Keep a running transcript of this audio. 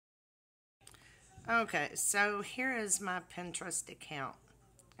Okay, so here is my Pinterest account.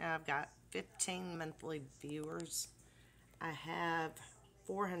 I've got 15 monthly viewers. I have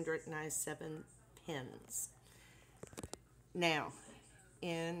 497 pins. Now,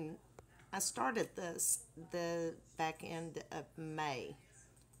 in I started this the back end of May,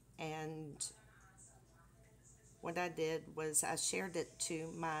 and what I did was I shared it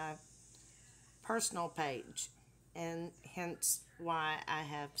to my personal page, and hence why I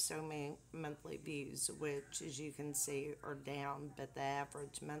have so many monthly views, which, as you can see, are down, but the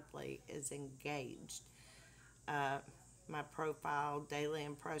average monthly is engaged. Uh, my profile daily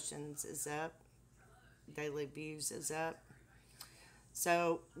impressions is up, daily views is up.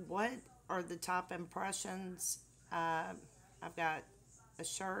 So, what are the top impressions? Uh, I've got a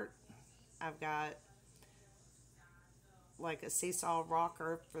shirt, I've got like a seesaw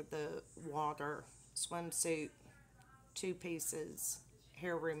rocker for the water, swimsuit, two pieces,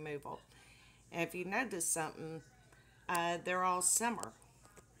 hair removal. And if you notice something, they're all summer.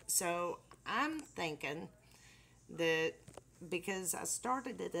 So I'm thinking that because I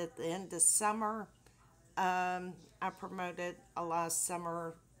started it at the end of summer, I promoted a lot of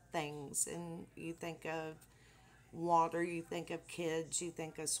summer things. And you think of water, you think of kids, you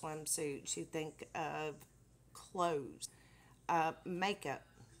think of swimsuits, you think of clothes, makeup,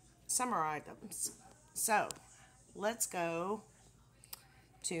 summer items. So let's go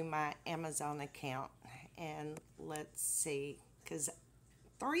to my Amazon account and let's see, because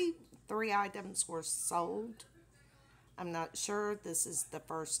three three items were sold. I'm not sure. This is the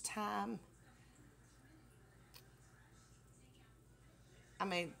first time. I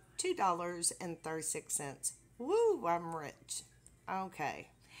made $2.36. Woo! I'm rich. Okay,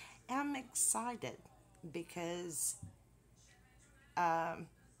 I'm excited because um,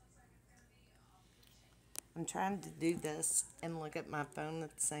 I'm trying to do this and look at my phone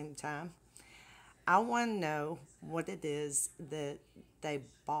at the same time. I want to know what it is that they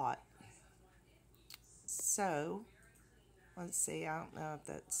bought. So, let's see. I don't know if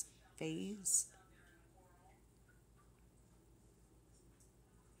that's fees.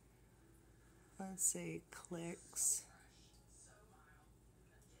 Let's see. Clicks.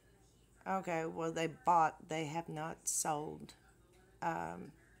 Okay, well, they bought, they have not sold.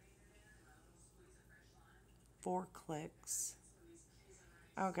 Um, 4 clicks.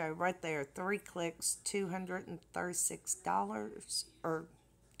 Okay, right there. 3 clicks, $236 or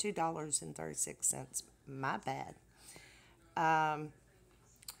 $2.36. My bad. Um,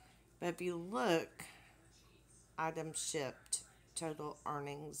 but if you look, items shipped, total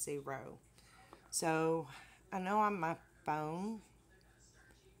earnings 0. So I know on my phone,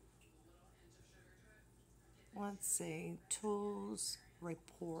 let's see, tools,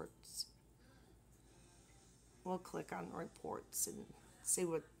 reports. We'll click on reports and see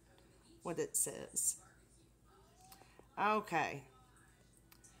what it says. Okay,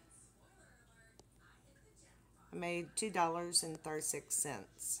 I made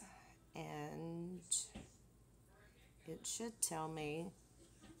 $2.36, and it should tell me.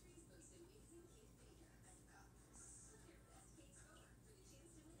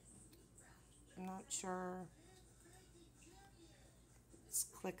 I'm not sure. Let's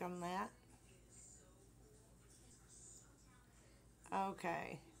click on that.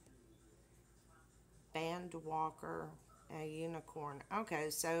 Okay, band walker, a unicorn. Okay,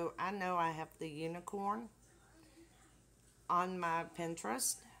 so I know I have the unicorn on my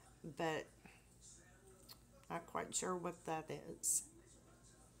Pinterest, but not quite sure what that is.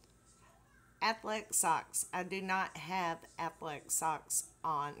 Athletic socks. I do not have athletic socks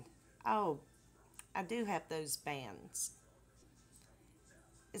on. Oh, I do have those bands.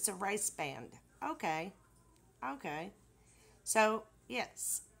 It's a race band. Okay, okay. So,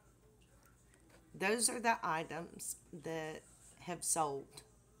 yes, those are the items that have sold.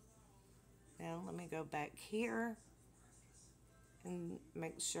 Now, let me go back here and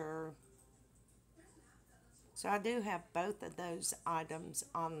make sure. So, I do have both of those items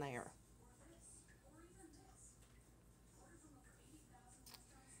on there.